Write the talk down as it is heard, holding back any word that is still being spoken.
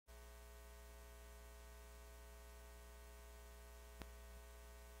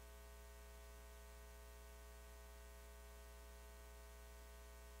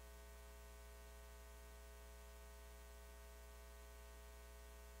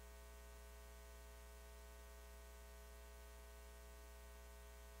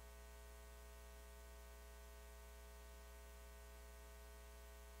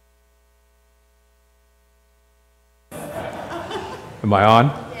Am I on?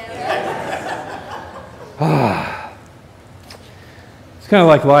 It's kind of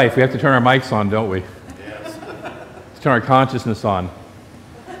like life. We have to turn our mics on, don't we? Yes. To turn our consciousness on.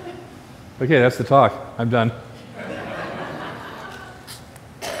 Okay, that's the talk. I'm done.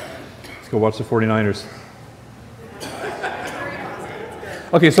 Let's go watch the 49ers.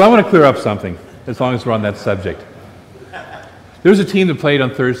 Okay, so I want to clear up something, as long as we're on that subject. There was a team that played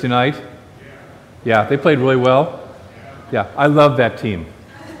on Thursday night. Yeah, they played really well. Yeah, I love that team.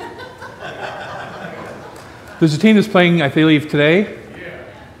 There's a team that's playing, I believe, today.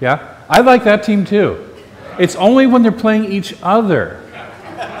 Yeah, I like that team too. It's only when they're playing each other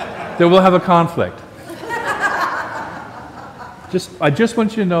that we'll have a conflict. I just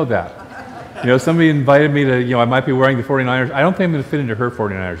want you to know that. You know, somebody invited me to, I might be wearing the 49ers. I don't think I'm going to fit into her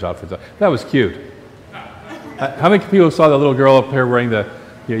 49ers outfit. That was cute. How many people saw that little girl up here wearing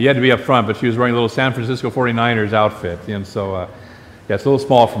you had to be up front, but she was wearing a little San Francisco 49ers outfit. And so, yeah, it's a little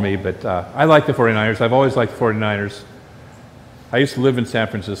small for me, but I like the 49ers. I've always liked the 49ers. I used to live in San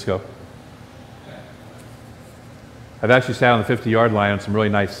Francisco. I've actually sat on the 50-yard line on some really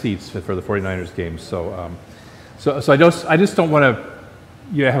nice seats for the 49ers games. So, so I just don't want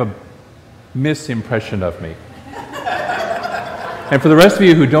to have a misimpression of me. And for the rest of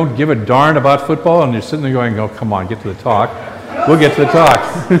you who don't give a darn about football and you're sitting there going, oh, come on, get to the talk. We'll get to the talk.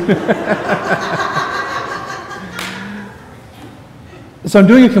 So I'm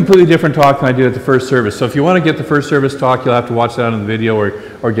doing a completely different talk than I did at the first service. So if you want to get the first service talk, you'll have to watch that on the video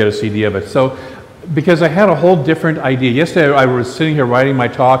or get a CD of it. So because I had a whole different idea. Yesterday I was sitting here writing my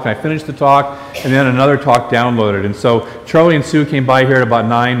talk, and I finished the talk, and then another talk downloaded. And so Charlie and Sue came by here at about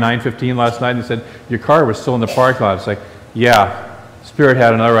 9:15 last night and said, your car was still in the parking lot. It's like, yeah, Spirit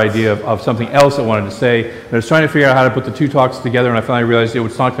had another idea of something else it wanted to say. And I was trying to figure out how to put the two talks together, and I finally realized it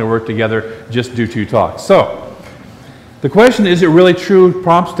was not going to work together, just do two talks. So the question, is it really true,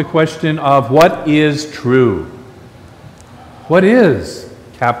 prompts the question of what is true? What is,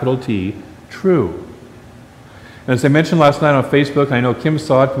 capital T, true? And as I mentioned last night on Facebook, I know Kim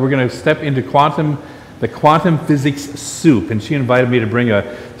saw it, we're going to step into the quantum physics soup, and she invited me to bring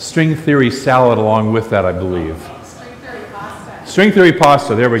a string theory salad along with that, I believe. String theory pasta. String theory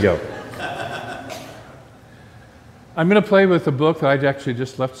pasta, there we go. I'm going to play with a book that I actually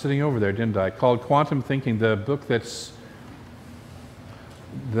just left sitting over there, didn't I? Called Quantum Thinking, the book that's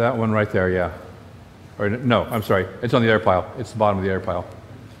that one right there, yeah. Or no, I'm sorry, it's on the air pile. It's the bottom of the air pile.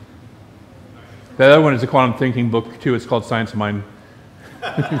 The other one is a quantum thinking book too. It's called Science of Mind.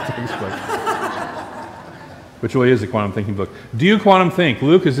 Which really is a quantum thinking book. Do you quantum think?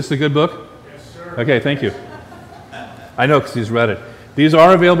 Luke, is this a good book? Yes, sir. Okay, thank you. I know because he's read it. These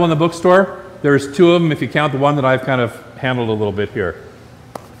are available in the bookstore. There's two of them if you count the one that I've kind of handled a little bit here.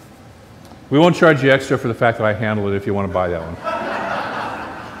 We won't charge you extra for the fact that I handled it if you want to buy that one.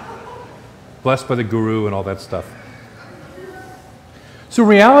 Blessed by the guru and all that stuff. So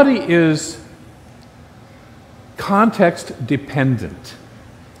reality is context dependent.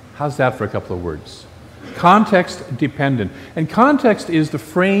 How's that for a couple of words? Context dependent. And context is the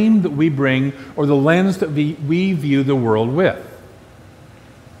frame that we bring or the lens that we view the world with.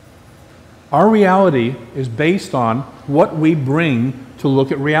 Our reality is based on what we bring to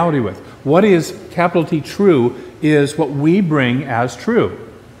look at reality with. What is, capital T, true is what we bring as true.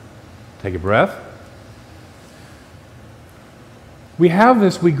 Take a breath. We have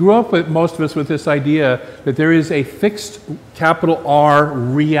this, we grew up with, most of us, with this idea that there is a fixed, capital R,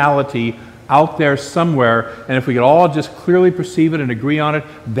 reality out there somewhere, and if we could all just clearly perceive it and agree on it,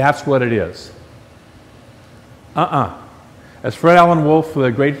 that's what it is. As Fred Alan Wolf,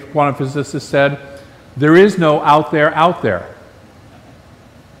 the great quantum physicist, said, there is no out there out there.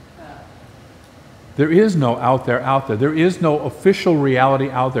 There is no out there out there. There is no official reality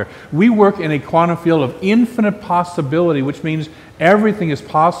out there. We work in a quantum field of infinite possibility, which means everything is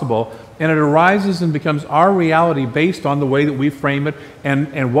possible, and it arises and becomes our reality based on the way that we frame it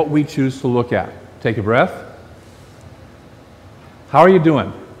and what we choose to look at. Take a breath. How are you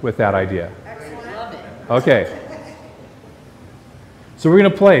doing with that idea? Excellent. Okay. So we're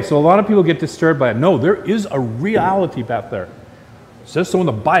going to play. So a lot of people get disturbed by it. No, there is a reality back there. It says so in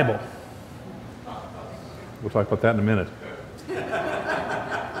the Bible. We'll talk about that in a minute.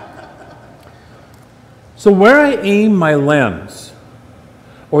 So where I aim my lens,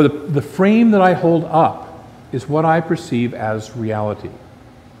 or the frame that I hold up, is what I perceive as reality.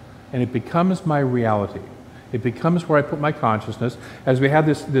 And it becomes my reality. It becomes where I put my consciousness. As we had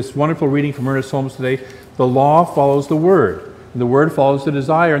this wonderful reading from Ernest Holmes today, the law follows the word. And the word follows the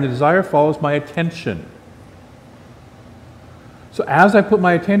desire, and the desire follows my attention. So as I put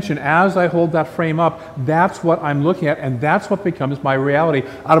my attention, as I hold that frame up, that's what I'm looking at, and that's what becomes my reality.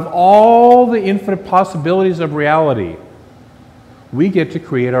 Out of all the infinite possibilities of reality, we get to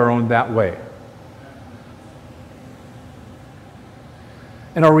create our own that way.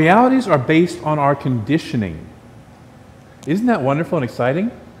 And our realities are based on our conditioning. Isn't that wonderful and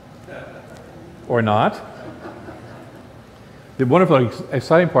exciting? Or not? The wonderful,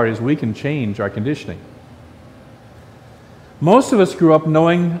 exciting part is we can change our conditioning. Most of us grew up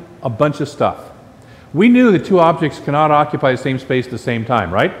knowing a bunch of stuff. We knew that two objects cannot occupy the same space at the same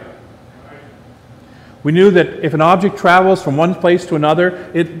time, right? We knew that if an object travels from one place to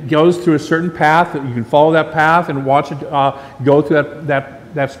another, it goes through a certain path, that you can follow that path and watch it go through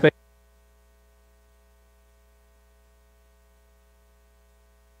that space.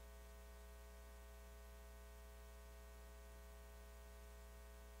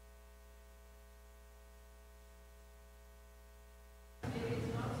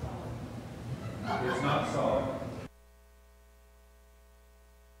 It's not solid.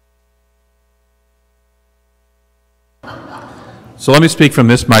 So let me speak from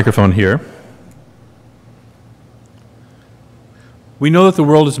this microphone here. We know that the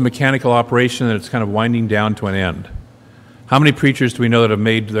world is a mechanical operation and it's kind of winding down to an end. How many preachers do we know that have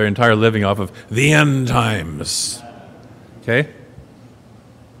made their entire living off of the end times? Okay?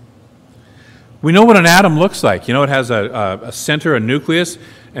 We know what an atom looks like. You know, it has a center, a nucleus,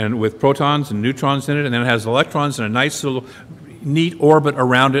 and with protons and neutrons in it, and then it has electrons and a nice little neat orbit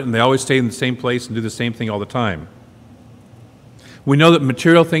around it, and they always stay in the same place and do the same thing all the time. We know that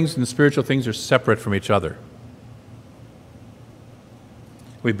material things and spiritual things are separate from each other.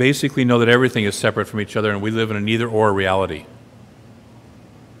 We basically know that everything is separate from each other, and we live in an either-or reality.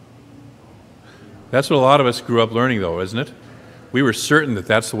 That's what a lot of us grew up learning, though, isn't it? We were certain that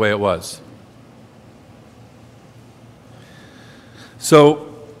that's the way it was. So,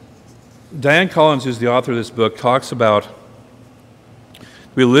 Diane Collins, who's the author of this book, talks about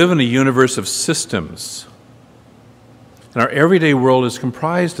we live in a universe of systems. And our everyday world is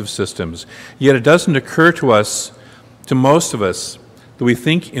comprised of systems. Yet it doesn't occur to us, to most of us, that we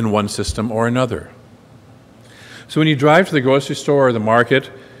think in one system or another. So when you drive to the grocery store or the market,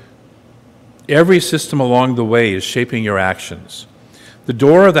 every system along the way is shaping your actions. The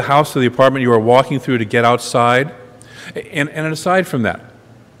door of the house or the apartment you are walking through to get outside, and aside from that,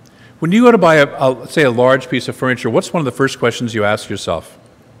 when you go to buy, let's say, a large piece of furniture, what's one of the first questions you ask yourself?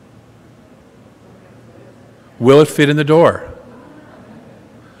 Will it fit in the door?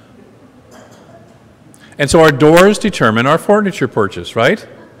 And so our doors determine our furniture purchase, right?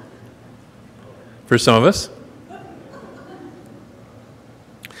 For some of us.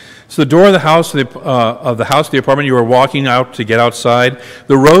 So the door of the house, the apartment you are walking out to get outside,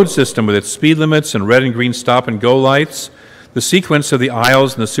 the road system with its speed limits and red and green stop and go lights, the sequence of the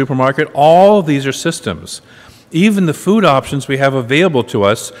aisles in the supermarket, all of these are systems. Even the food options we have available to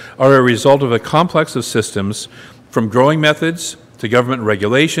us are a result of a complex of systems, from growing methods to government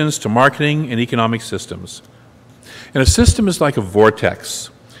regulations to marketing and economic systems. And a system is like a vortex.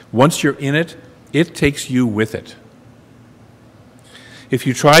 Once you're in it, it takes you with it. If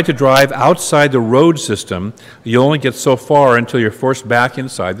you try to drive outside the road system, you'll only get so far until you're forced back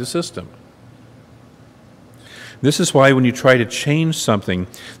inside the system. This is why when you try to change something,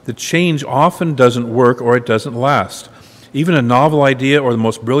 the change often doesn't work or it doesn't last. Even a novel idea or the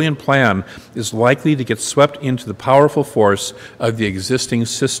most brilliant plan is likely to get swept into the powerful force of the existing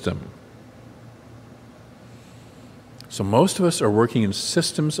system. So most of us are working in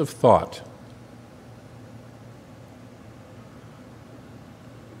systems of thought.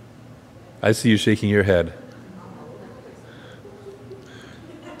 I see you shaking your head.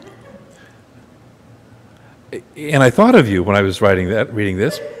 And I thought of you when I was reading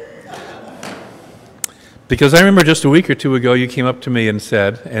this. Because I remember just a week or two ago you came up to me and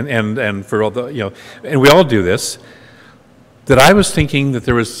said, and for all the, and we all do this, that I was thinking that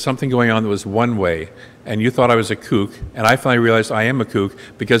there was something going on that was one way, and you thought I was a kook, and I finally realized I am a kook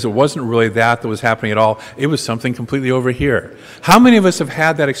because it wasn't really that was happening at all. It was something completely over here. How many of us have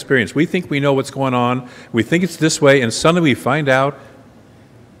had that experience? We think we know what's going on, we think it's this way, and suddenly we find out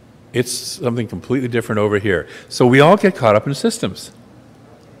it's something completely different over here. So we all get caught up in systems.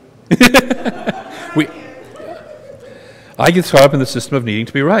 I get caught up in the system of needing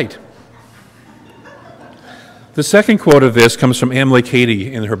to be right. The second quote of this comes from Emily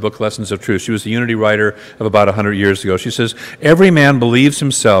Cady in her book Lessons of Truth. She was the Unity writer of about 100 years ago. She says, "Every man believes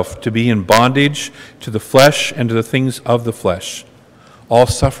himself to be in bondage to the flesh and to the things of the flesh, all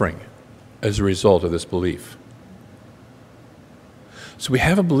suffering as a result of this belief." So we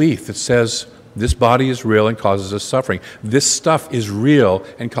have a belief that says This body is real and causes us suffering. This stuff is real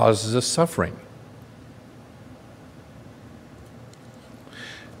and causes us suffering.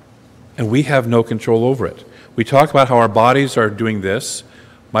 And we have no control over it. We talk about how our bodies are doing this.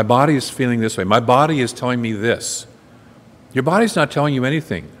 My body is feeling this way. My body is telling me this. Your body's not telling you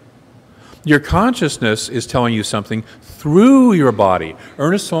anything. Your consciousness is telling you something through your body.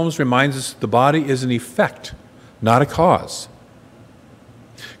 Ernest Holmes reminds us the body is an effect, not a cause.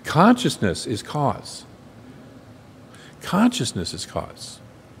 Consciousness is cause. Consciousness is cause.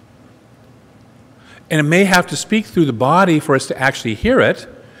 And it may have to speak through the body for us to actually hear it.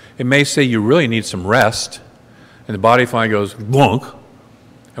 It may say you really need some rest. And the body finally goes, bonk.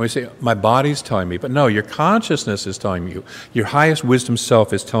 And we say, my body's telling me. But no, your consciousness is telling you. Your highest wisdom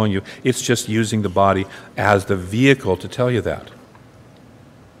self is telling you. It's just using the body as the vehicle to tell you that.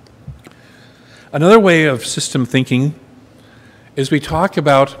 Another way of system thinking is we talk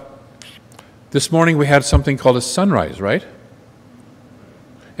about, this morning we had something called a sunrise, right?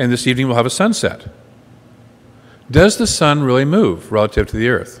 And this evening we'll have a sunset. Does the sun really move relative to the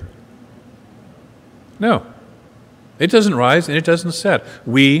earth? No. It doesn't rise and it doesn't set.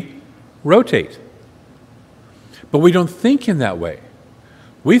 We rotate. But we don't think in that way.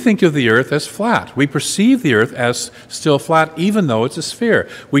 We think of the earth as flat. We perceive the earth as still flat even though it's a sphere.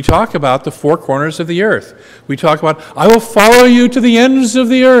 We talk about the four corners of the earth. We talk about, I will follow you to the ends of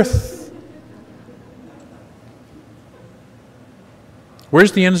the earth.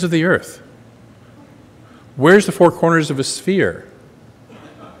 Where's the ends of the earth? Where's the four corners of a sphere?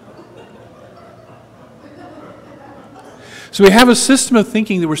 So we have a system of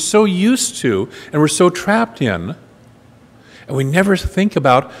thinking that we're so used to and we're so trapped in, and we never think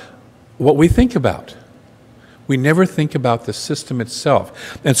about what we think about. We never think about the system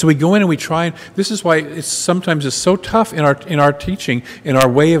itself. And so we go in and we try, and this is why it's sometimes so tough in our teaching, in our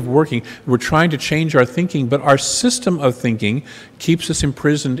way of working. We're trying to change our thinking, but our system of thinking keeps us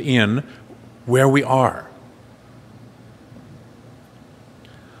imprisoned in where we are.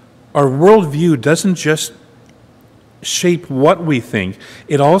 Our worldview doesn't just shape what we think,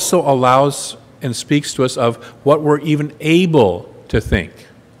 it also allows and speaks to us of what we're even able to think.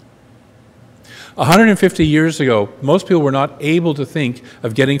 150 years ago, most people were not able to think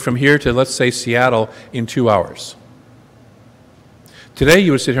of getting from here to, let's say, Seattle in 2 hours. Today,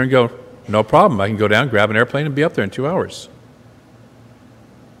 you would sit here and go, no problem, I can go down, grab an airplane, and be up there in 2 hours.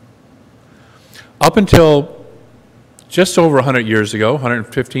 Up until just over 100 years ago,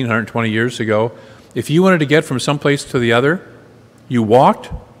 115, 120 years ago, if you wanted to get from some place to the other, you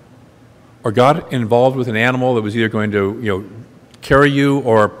walked or got involved with an animal that was either going to, carry you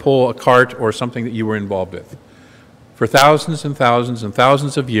or pull a cart or something that you were involved with. For thousands and thousands and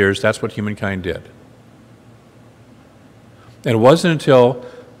thousands of years, that's what humankind did. And it wasn't until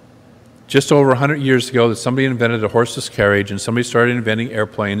just over 100 years ago that somebody invented a horseless carriage and somebody started inventing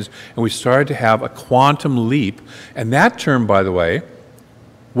airplanes, and we started to have a quantum leap. And that term, by the way,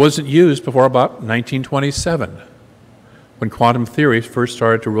 wasn't used before about 1927, when quantum theory first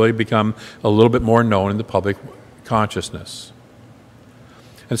started to really become a little bit more known in the public consciousness.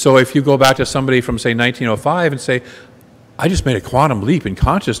 And so if you go back to somebody from, say, 1905 and say, I just made a quantum leap in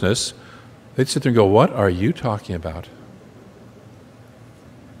consciousness, they'd sit there and go, what are you talking about?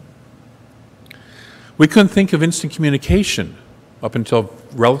 We couldn't think of instant communication up until,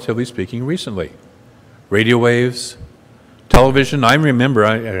 relatively speaking, recently. Radio waves, television. I remember,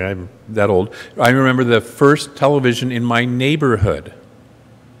 I'm that old, I remember the first television in my neighborhood.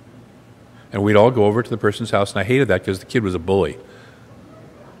 And we'd all go over to the person's house, and I hated that because the kid was a bully.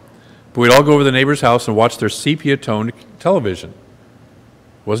 But we'd all go over to the neighbor's house and watch their sepia-toned television.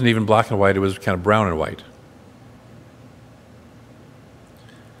 It wasn't even black and white, it was kind of brown and white.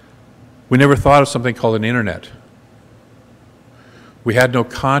 We never thought of something called an internet. We had no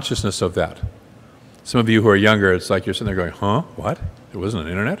consciousness of that. Some of you who are younger, it's like you're sitting there going, huh, what? There wasn't an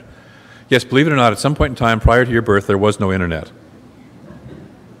internet? Yes, believe it or not, at some point in time prior to your birth, there was no internet.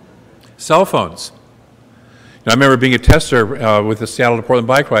 Cell phones. I remember being a tester with the Seattle to Portland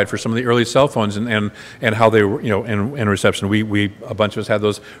bike ride for some of the early cell phones and how they were, in reception. A bunch of us had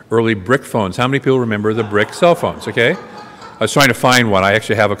those early brick phones. How many people remember the brick cell phones, okay? I was trying to find one. I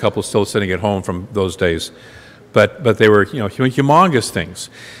actually have a couple still sitting at home from those days. But they were, humongous things.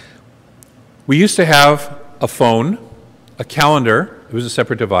 We used to have a phone, a calendar, it was a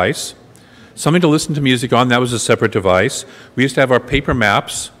separate device, something to listen to music on, that was a separate device. We used to have our paper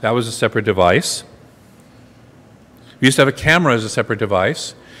maps, that was a separate device. We used to have a camera as a separate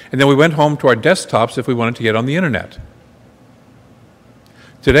device, and then we went home to our desktops if we wanted to get on the internet.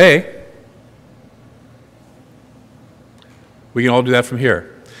 Today, we can all do that from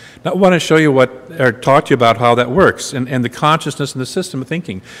here. Now, I want to show you or talk to you about how that works and the consciousness and the system of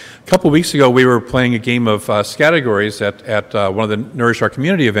thinking. A couple of weeks ago, we were playing a game of categories at one of the Nourish Our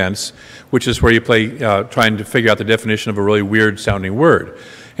Community events, which is where you play trying to figure out the definition of a really weird sounding word.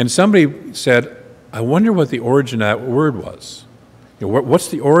 And somebody said, I wonder what the origin of that word was. You know, what's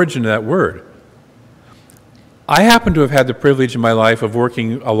the origin of that word? I happen to have had the privilege in my life of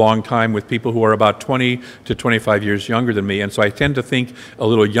working a long time with people who are about 20 to 25 years younger than me, and so I tend to think a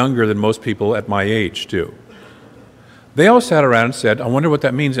little younger than most people at my age do. They all sat around and said, I wonder what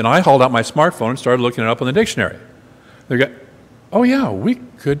that means, and I hauled out my smartphone and started looking it up in the dictionary. They go, oh yeah, we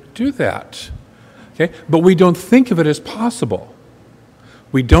could do that. Okay? But we don't think of it as possible.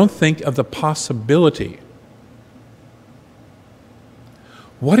 We don't think of the possibility.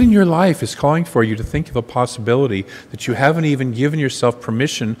 What in your life is calling for you to think of a possibility that you haven't even given yourself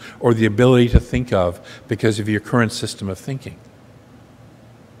permission or the ability to think of because of your current system of thinking?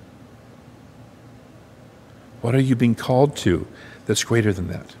 What are you being called to that's greater than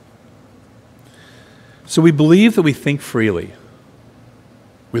that? So we believe that we think freely.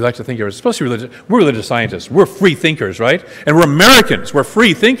 We like to think of it, especially we're religious scientists. We're free thinkers, right? And we're Americans. We're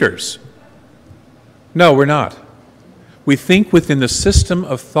free thinkers. No, we're not. We think within the system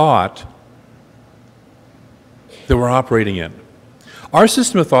of thought that we're operating in. Our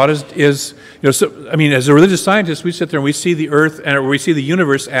system of thought is I mean, as a religious scientist, we sit there and we see the earth and we see the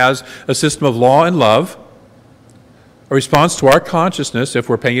universe as a system of law and love, a response to our consciousness if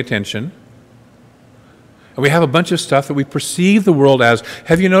we're paying attention. And we have a bunch of stuff that we perceive the world as.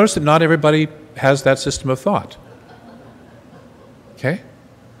 Have you noticed that not everybody has that system of thought? Okay?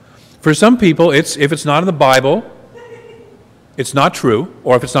 For some people, if it's not in the Bible, it's not true,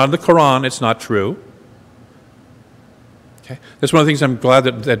 or if it's not in the Quran, it's not true. Okay? That's one of the things I'm glad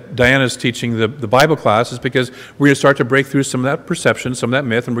that Diana's teaching the Bible class, is because we're going to start to break through some of that perception, some of that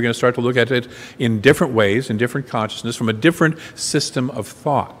myth, and we're going to start to look at it in different ways, in different consciousness, from a different system of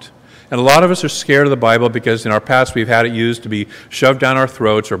thought. And a lot of us are scared of the Bible because in our past we've had it used to be shoved down our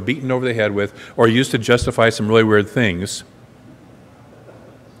throats or beaten over the head with, or used to justify some really weird things.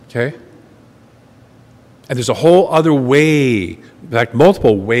 Okay? And there's a whole other way, in fact,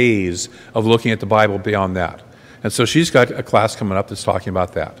 multiple ways of looking at the Bible beyond that. And so she's got a class coming up that's talking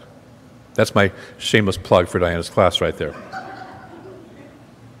about that. That's my shameless plug for Diana's class right there.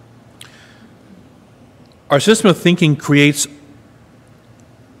 Our system of thinking creates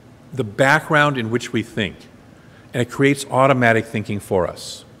the background in which we think, and it creates automatic thinking for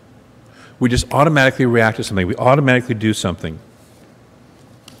us. We just automatically react to something. We automatically do something.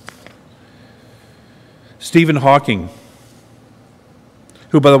 Stephen Hawking,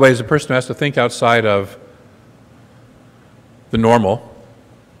 who, by the way, is a person who has to think outside of the normal,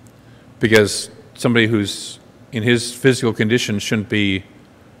 because somebody who's in his physical condition shouldn't be,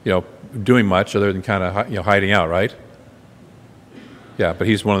 doing much other than kind of, hiding out, right? Yeah, but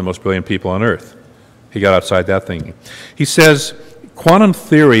he's one of the most brilliant people on earth. He got outside that thing. He says, quantum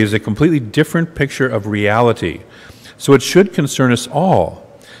theory is a completely different picture of reality, so it should concern us all.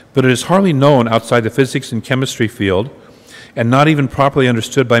 But it is hardly known outside the physics and chemistry field, and not even properly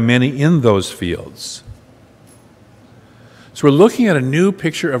understood by many in those fields. So we're looking at a new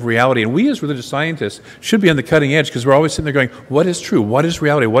picture of reality, and we as religious scientists should be on the cutting edge, because we're always sitting there going, what is true? What is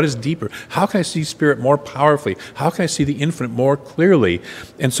reality? What is deeper? How can I see spirit more powerfully? How can I see the infinite more clearly?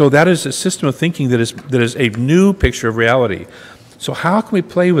 And so that is a system of thinking that is a new picture of reality. So how can we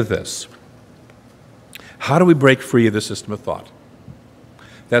play with this? How do we break free of the system of thought?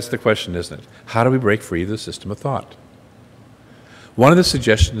 That's the question, isn't it? How do we break free of the system of thought? One of the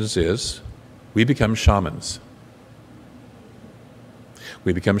suggestions is we become shamans.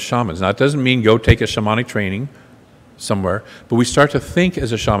 We become shamans. Now, it doesn't mean go take a shamanic training somewhere, but we start to think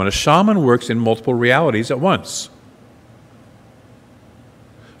as a shaman. A shaman works in multiple realities at once.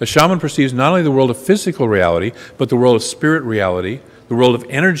 A shaman perceives not only the world of physical reality, but the world of spirit reality, the world of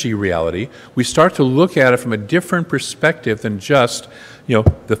energy reality. We start to look at it from a different perspective than just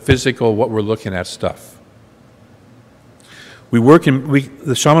the physical, what we're looking at stuff.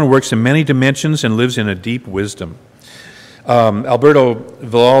 The shaman works in many dimensions and lives in a deep wisdom. Alberto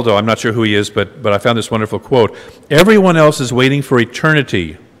Villoldo, I'm not sure who he is, but I found this wonderful quote. Everyone else is waiting for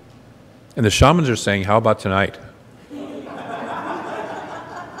eternity, and the shamans are saying, how about tonight?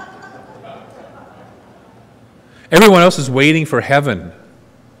 Everyone else is waiting for heaven,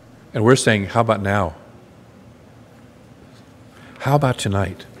 and we're saying, how about now? How about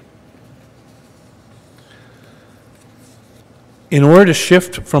tonight? In order to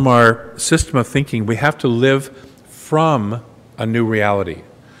shift from our system of thinking, we have to live from a new reality.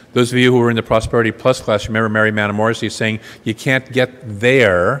 Those of you who were in the Prosperity Plus class, remember Mary Mann Morrissey saying, you can't get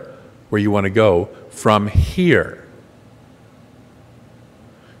there where you want to go from here.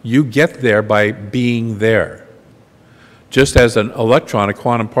 You get there by being there. Just as an electron, a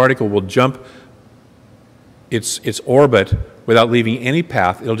quantum particle, will jump its orbit without leaving any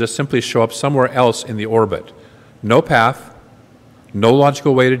path, it'll just simply show up somewhere else in the orbit. No path, no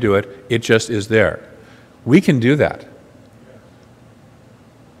logical way to do it, it just is there. We can do that.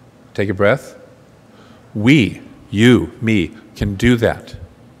 Take a breath. We, you, me, can do that.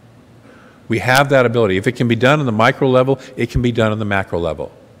 We have that ability. If it can be done on the micro level, it can be done on the macro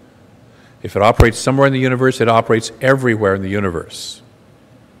level. If it operates somewhere in the universe, it operates everywhere in the universe.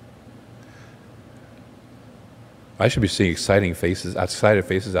 I should be seeing excited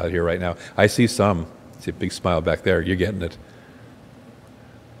faces out here right now. I see some. I see a big smile back there. You're getting it.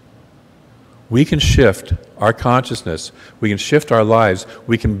 We can shift our consciousness. We can shift our lives.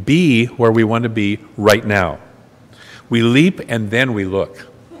 We can be where we want to be right now. We leap and then we look.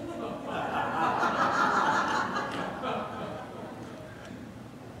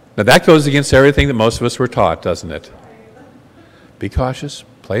 Now that goes against everything that most of us were taught, doesn't it? Be cautious.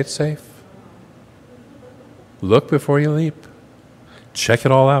 Play it safe. Look before you leap. Check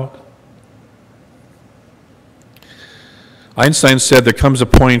it all out. Einstein said there comes a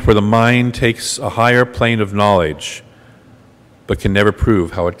point where the mind takes a higher plane of knowledge, but can never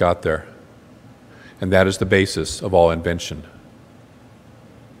prove how it got there. And that is the basis of all invention.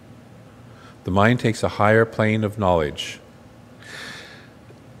 The mind takes a higher plane of knowledge.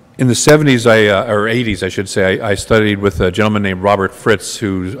 In the 70s, or 80s, I should say, I studied with a gentleman named Robert Fritz,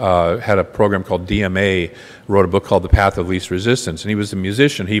 who had a program called DMA, wrote a book called The Path of Least Resistance, and he was a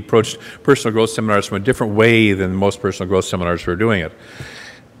musician. He approached personal growth seminars from a different way than most personal growth seminars were doing it.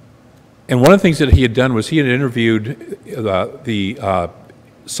 And one of the things that he had done was he had interviewed the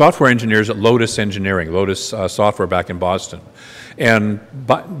software engineers at Lotus Engineering, Lotus Software back in Boston. And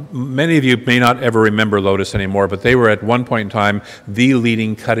many of you may not ever remember Lotus anymore, but they were at one point in time the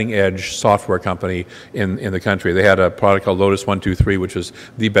leading cutting-edge software company in the country. They had a product called Lotus 123, which was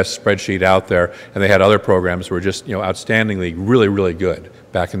the best spreadsheet out there, and they had other programs that were just outstandingly really, really good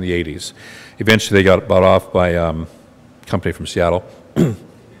back in the 80s. Eventually they got bought off by a company from Seattle, who,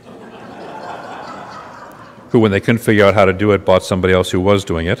 when they couldn't figure out how to do it, bought somebody else who was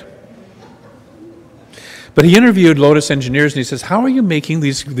doing it. But he interviewed Lotus engineers, and he says, how are you making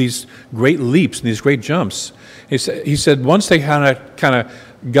these great leaps and these great jumps? He said once they kind of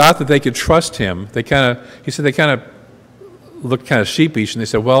got that they could trust him, he said they kind of looked kind of sheepish, and they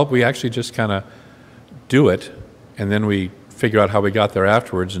said, well, we actually just kind of do it, and then we figure out how we got there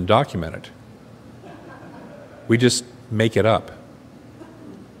afterwards and document it. We just make it up.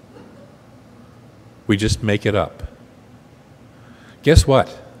 We just make it up. Guess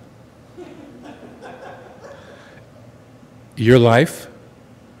what? Your life,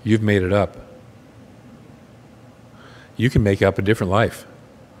 you've made it up. You can make up a different life.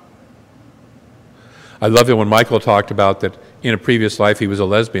 I love it when Michael talked about that in a previous life he was a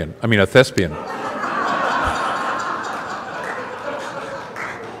thespian.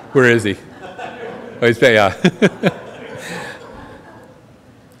 Where is he? Oh, he's yeah.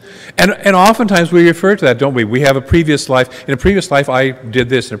 And oftentimes we refer to that, don't we? We have a previous life. In a previous life I did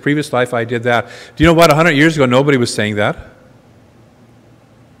this. In a previous life I did that. Do you know what? 100 years ago nobody was saying that.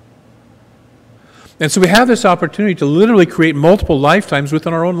 And so we have this opportunity to literally create multiple lifetimes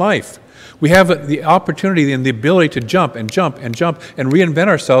within our own life. We have the opportunity and the ability to jump and jump and jump and reinvent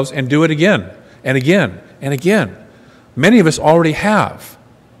ourselves and do it again and again and again. Many of us already have.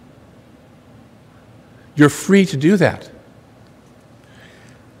 You're free to do that.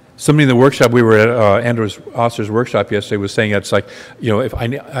 Somebody in the workshop, we were at Andrew Oster's workshop yesterday, was saying it's like, if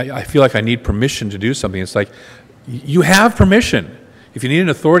I feel like I need permission to do something. It's like, you have permission. If you need an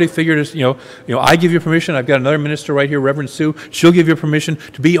authority figure to, I give you permission. I've got another minister right here, Reverend Sue. She'll give you permission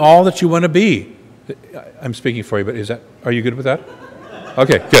to be all that you want to be. I'm speaking for you, but are you good with that?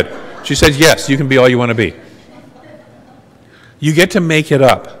 Okay, good. She says, yes, you can be all you want to be. You get to make it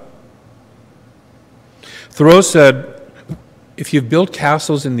up. Thoreau said, if you've built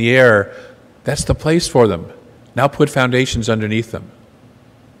castles in the air, that's the place for them. Now put foundations underneath them.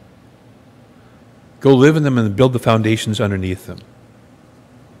 Go live in them and build the foundations underneath them.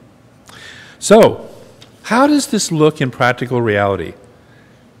 So, how does this look in practical reality?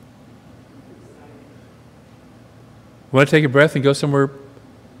 Want to take a breath and go somewhere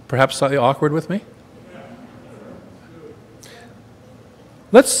perhaps slightly awkward with me?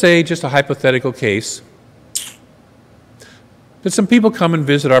 Let's say, just a hypothetical case, that some people come and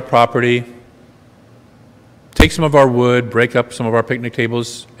visit our property, take some of our wood, break up some of our picnic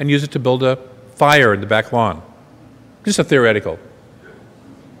tables, and use it to build a fire in the back lawn. Just a theoretical.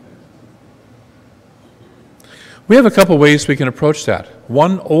 We have a couple ways we can approach that.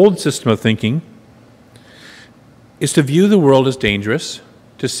 One old system of thinking is to view the world as dangerous,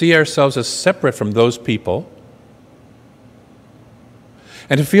 to see ourselves as separate from those people,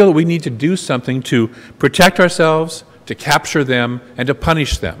 and to feel that we need to do something to protect ourselves, to capture them, and to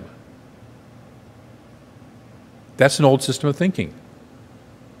punish them. That's an old system of thinking.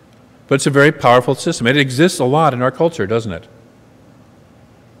 But it's a very powerful system. It exists a lot in our culture, doesn't it?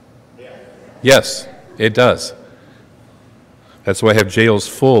 Yes, it does. That's why I have jails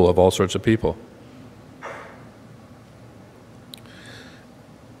full of all sorts of people.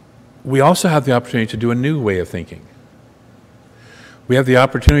 We also have the opportunity to do a new way of thinking. We have the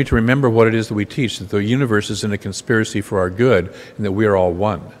opportunity to remember what it is that we teach, that the universe is in a conspiracy for our good, and that we are all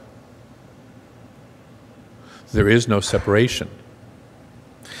one. There is no separation.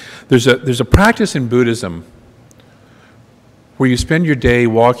 There's a practice in Buddhism where you spend your day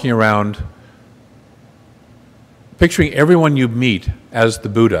walking around picturing everyone you meet as the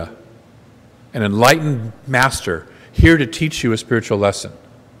Buddha, an enlightened master, here to teach you a spiritual lesson.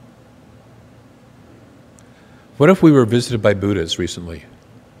 What if we were visited by Buddhas recently?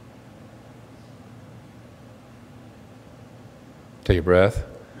 Take a breath.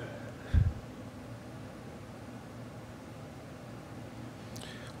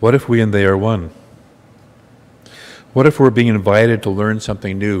 What if we and they are one? What if we're being invited to learn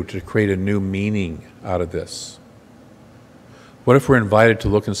something new, to create a new meaning out of this? What if we're invited to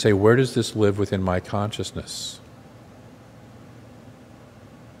look and say, where does this live within my consciousness?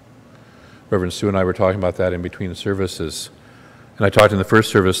 Reverend Sue and I were talking about that in between services. And I talked in the first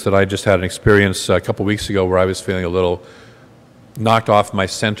service that I just had an experience a couple weeks ago where I was feeling a little knocked off my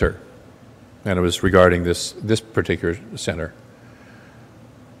center. And it was regarding this particular center.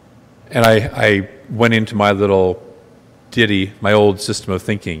 And I went into my little ditty, my old system of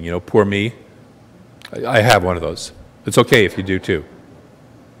thinking, you know, poor me. I have one of those. It's okay if you do too.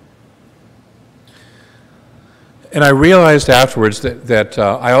 And I realized afterwards that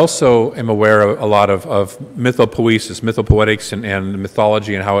I also am aware of a lot of mythopoesis, mythopoetics, and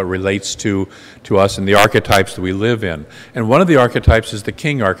mythology and how it relates to us and the archetypes that we live in. And one of the archetypes is the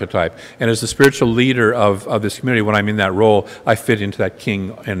king archetype. And as the spiritual leader of this community, when I'm in that role, I fit into that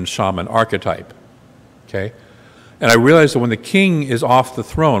king and shaman archetype. Okay? And I realized that when the king is off the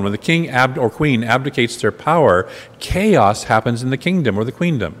throne, when the king or queen abdicates their power, chaos happens in the kingdom or the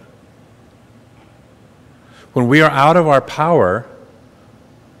queendom. When we are out of our power,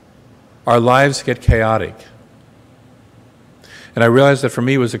 our lives get chaotic. And I realized that for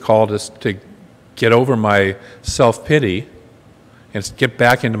me it was a call to get over my self-pity and get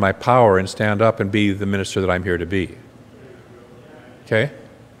back into my power and stand up and be the minister that I'm here to be. Okay?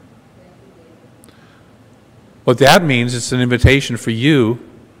 What that means, it's an invitation for you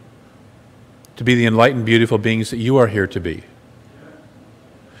to be the enlightened, beautiful beings that you are here to be.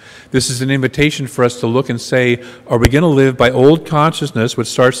 This is an invitation for us to look and say, are we going to live by old consciousness, which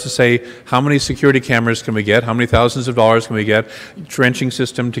starts to say, how many security cameras can we get? How many thousands of dollars can we get? Trenching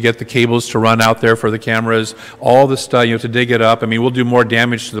system to get the cables to run out there for the cameras, all the stuff, you know, to dig it up. I mean, we'll do more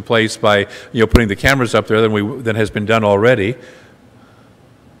damage to the place by, you know, putting the cameras up there than has been done already.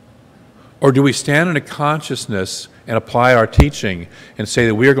 Or do we stand in a consciousness and apply our teaching and say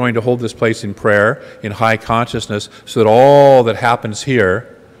that we are going to hold this place in prayer, in high consciousness, so that all that happens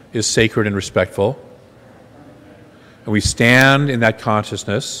here is sacred and respectful. And we stand in that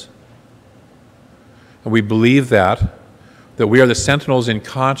consciousness, and we believe that we are the sentinels in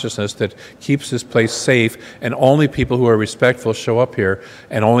consciousness that keeps this place safe, and only people who are respectful show up here,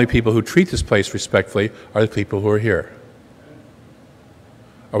 and only people who treat this place respectfully are the people who are here.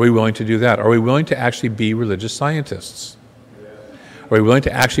 Are we willing to do that? Are we willing to actually be religious scientists? Are we willing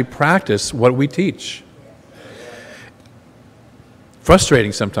to actually practice what we teach?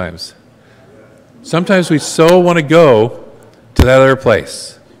 Frustrating sometimes. Sometimes we so want to go to that other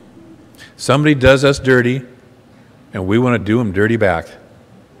place. Somebody does us dirty, and we want to do them dirty back.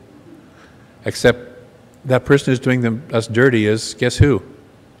 Except that person who's doing us dirty is, guess who?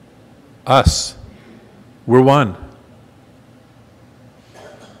 Us. We're one.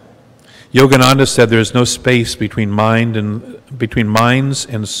 Yogananda said there is no space between minds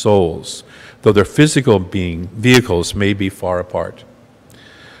and souls, though their physical vehicles may be far apart.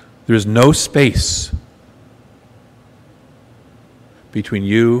 There is no space between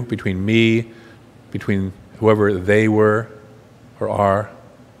you, between me, between whoever they were or are.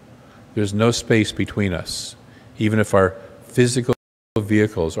 There's no space between us, even if our physical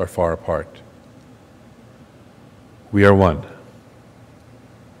vehicles are far apart. We are one.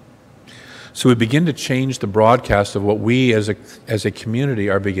 So we begin to change the broadcast of what we as a community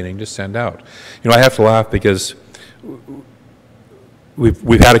are beginning to send out. You know, I have to laugh because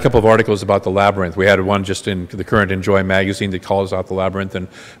we've had a couple of articles about the labyrinth. We had one just in the current Enjoy magazine that calls out the labyrinth. And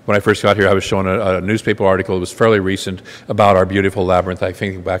when I first got here, I was shown a newspaper article. It was fairly recent about our beautiful labyrinth. I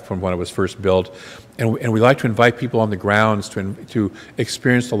think back from when it was first built. And we like to invite people on the grounds to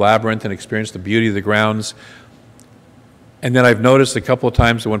experience the labyrinth and experience the beauty of the grounds. And then I've noticed a couple of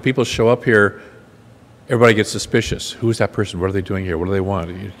times that when people show up here, everybody gets suspicious. Who is that person? What are they doing here? What do they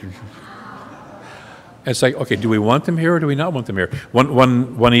want? And it's like, okay, do we want them here or do we not want them here?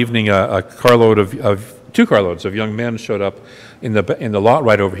 One evening, two carloads of young men showed up in the lot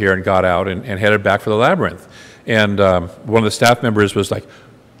right over here and got out and headed back for the labyrinth. And one of the staff members was like,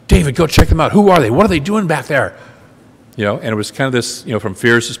 David, go check them out. Who are they? What are they doing back there? And it was kind of this, from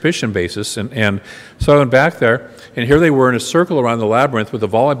fear suspicion basis. And so I went back there, and here they were in a circle around the labyrinth with the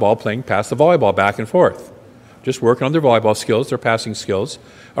volleyball, playing pass the volleyball back and forth. Just working on their volleyball skills, their passing skills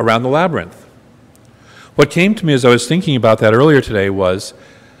around the labyrinth. What came to me as I was thinking about that earlier today was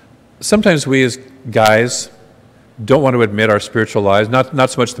sometimes we as guys don't want to admit our spiritual lives, not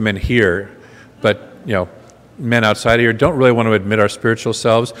so much the men here, but men outside of here don't really want to admit our spiritual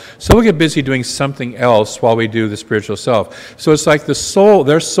selves. So we'll get busy doing something else while we do the spiritual self. So it's like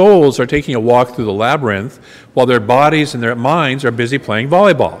their souls are taking a walk through the labyrinth while their bodies and their minds are busy playing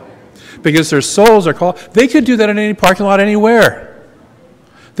volleyball. Because their souls are called, they could do that in any parking lot anywhere.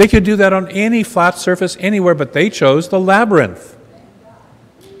 They could do that on any flat surface anywhere, but they chose the labyrinth.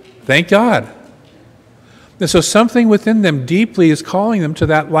 Thank God. And so something within them deeply is calling them to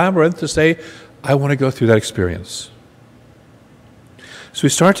that labyrinth to say, I want to go through that experience. So we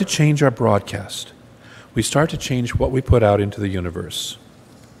start to change our broadcast. We start to change what we put out into the universe.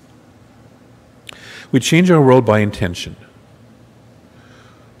 We change our world by intention.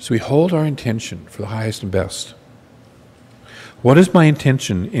 So we hold our intention for the highest and best. What is my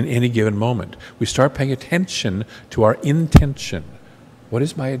intention in any given moment? We start paying attention to our intention. What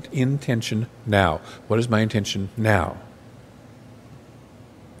is my intention now? What is my intention now?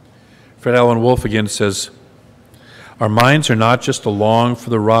 Fred Alan Wolf again says, our minds are not just along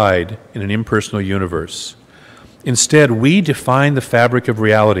for the ride in an impersonal universe. Instead, we define the fabric of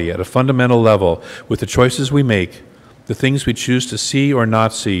reality at a fundamental level with the choices we make, the things we choose to see or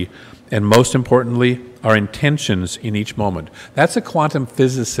not see, and most importantly, our intentions in each moment. That's a quantum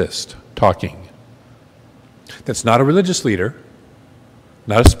physicist talking. That's not a religious leader,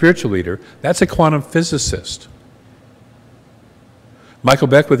 not a spiritual leader. That's a quantum physicist. Michael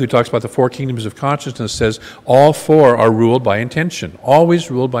Beckwith, who talks about the four kingdoms of consciousness, says all four are ruled by intention,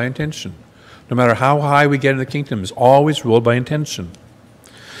 always ruled by intention. No matter how high we get in the kingdoms, always ruled by intention.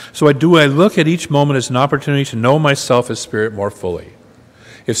 So I look at each moment as an opportunity to know myself as spirit more fully.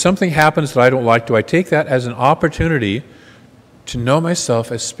 If something happens that I don't like, do I take that as an opportunity to know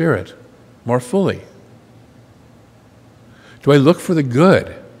myself as spirit more fully? Do I look for the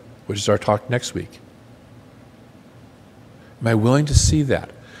good, which is our talk next week? Am I willing to see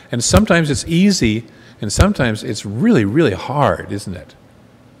that? And sometimes it's easy, and sometimes it's really, really hard, isn't it?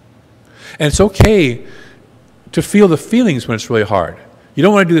 And it's okay to feel the feelings when it's really hard. You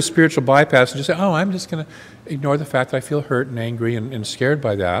don't want to do the spiritual bypass and just say, oh, I'm just going to ignore the fact that I feel hurt and angry and scared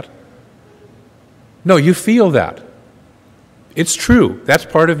by that. No, you feel that. It's true. That's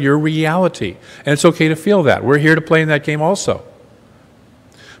part of your reality. And it's okay to feel that. We're here to play in that game also.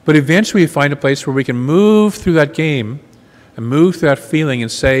 But eventually we find a place where we can move through that game and move through that feeling and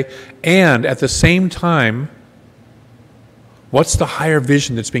say, and at the same time, what's the higher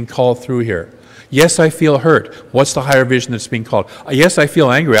vision that's being called through here? Yes, I feel hurt. What's the higher vision that's being called? Yes, I feel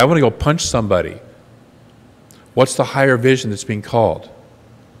angry. I want to go punch somebody. What's the higher vision that's being called?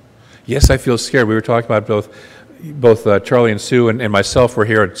 Yes, I feel scared. We were talking about both Charlie and Sue and myself were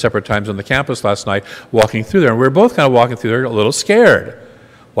here at separate times on the campus last night walking through there. And we were both kind of walking through there a little scared.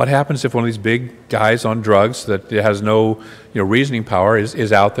 What happens if one of these big guys on drugs that has no reasoning power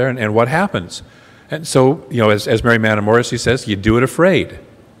is out there, and what happens? And so, as Mary Manamoris says, you do it afraid.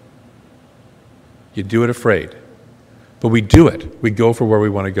 You do it afraid. But we do it. We go for where we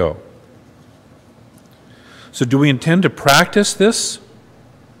want to go. So do we intend to practice this,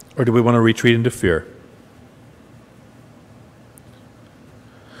 or do we want to retreat into fear?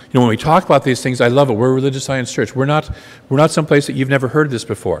 When we talk about these things, I love it. We're a religious science church. We're not someplace that you've never heard this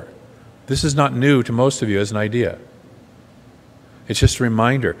before. This is not new to most of you as an idea. It's just a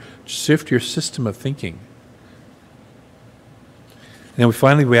reminder. Shift your system of thinking. And then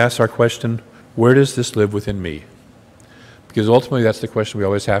finally we ask our question, where does this live within me? Because ultimately that's the question we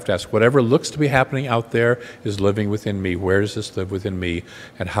always have to ask. Whatever looks to be happening out there is living within me. Where does this live within me?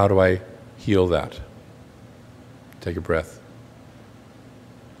 And how do I heal that? Take a breath.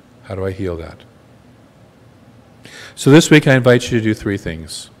 How do I heal that? So this week I invite you to do three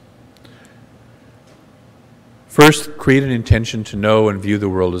things. First, create an intention to know and view the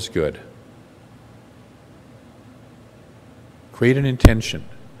world as good. Create an intention.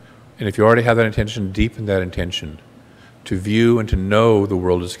 And if you already have that intention, deepen that intention to view and to know the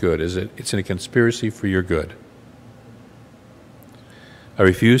world as good. It's in a conspiracy for your good. I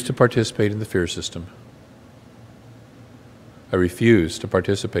refuse to participate in the fear system. I refuse to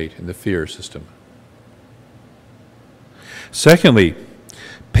participate in the fear system. Secondly,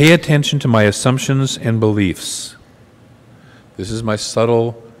 pay attention to my assumptions and beliefs. This is my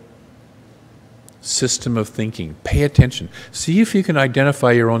subtle system of thinking. Pay attention. See if you can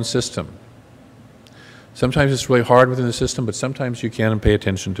identify your own system. Sometimes it's really hard within the system, but sometimes you can, and pay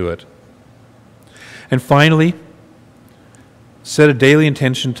attention to it. And finally, set a daily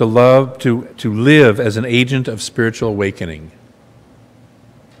intention to live as an agent of spiritual awakening.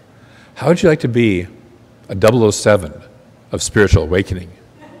 How would you like to be a 007 of spiritual awakening?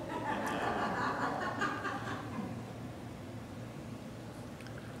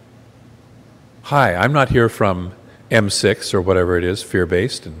 Hi, I'm not here from M6 or whatever it is,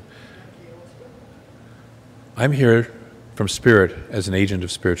 fear-based, and I'm here from Spirit as an agent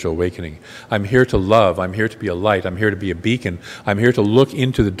of spiritual awakening. I'm here to love. I'm here to be a light. I'm here to be a beacon. I'm here to look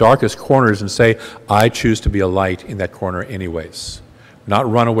into the darkest corners and say, I choose to be a light in that corner anyways.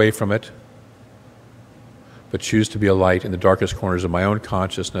 Not run away from it, but choose to be a light in the darkest corners of my own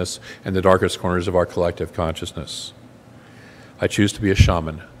consciousness and the darkest corners of our collective consciousness. I choose to be a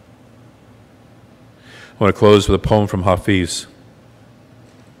shaman. I want to close with a poem from Hafiz,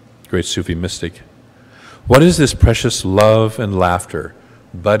 great Sufi mystic. What is this precious love and laughter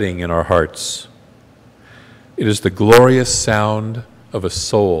budding in our hearts? It is the glorious sound of a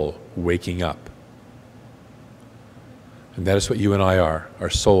soul waking up. And that is what you and I are, our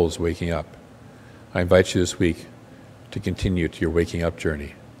souls waking up. I invite you this week to continue to your waking up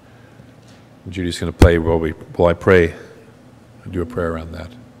journey. And Judy's going to play while I pray and do a prayer around that.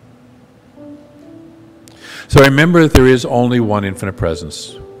 So remember that there is only one infinite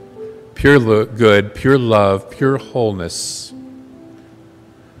presence. Pure good, pure love, pure wholeness.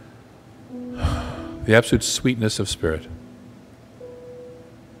 The absolute sweetness of Spirit.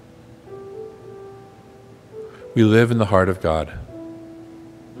 We live in the heart of God.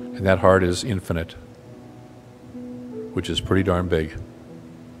 And that heart is infinite, which is pretty darn big.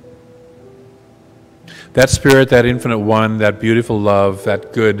 That Spirit, that infinite one, that beautiful love,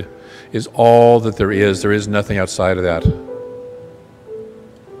 that good is all that there is. There is nothing outside of that.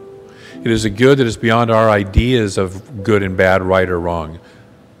 It is a good that is beyond our ideas of good and bad, right or wrong.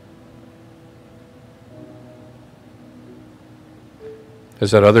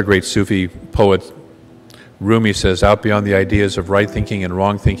 As that other great Sufi poet, Rumi, says, out beyond the ideas of right thinking and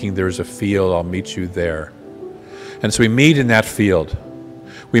wrong thinking, there is a field, I'll meet you there. And so we meet in that field.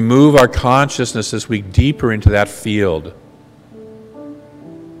 We move our consciousness this week deeper into that field.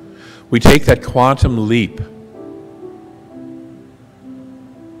 We take that quantum leap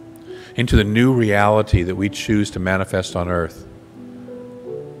into the new reality that we choose to manifest on earth.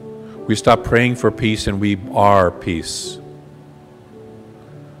 We stop praying for peace and we are peace.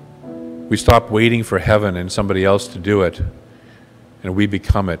 We stop waiting for heaven and somebody else to do it, and we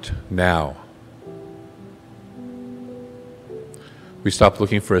become it now. We stop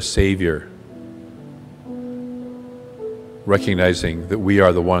looking for a savior, recognizing that we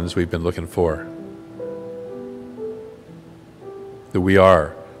are the ones we've been looking for. That we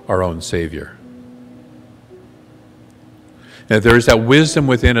are our own Savior. And there is that wisdom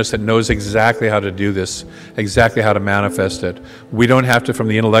within us that knows exactly how to do this, exactly how to manifest it. We don't have to, from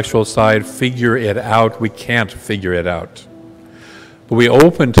the intellectual side, figure it out. We can't figure it out. But we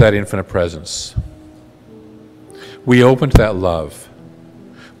open to that infinite presence. We open to that love.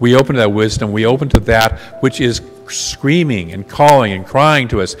 We open to that wisdom. We open to that which is screaming and calling and crying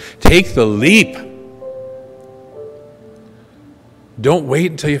to us. Take the leap. Don't wait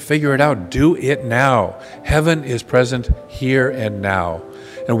until you figure it out. Do it now. Heaven is present here and now.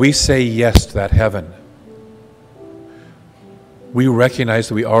 And we say yes to that heaven. We recognize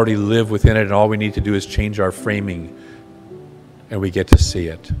that we already live within it, and all we need to do is change our framing, and we get to see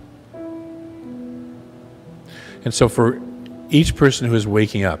it. And so for each person who is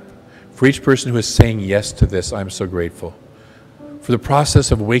waking up, for each person who is saying yes to this, I'm so grateful. For the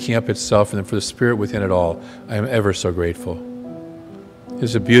process of waking up itself, and then for the Spirit within it all, I am ever so grateful.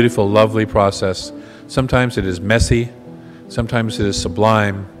 It's a beautiful, lovely process. Sometimes it is messy, sometimes it is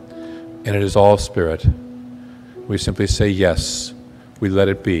sublime, and it is all Spirit. We simply say yes, we let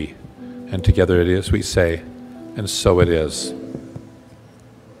it be, and together it is, we say, and so it is.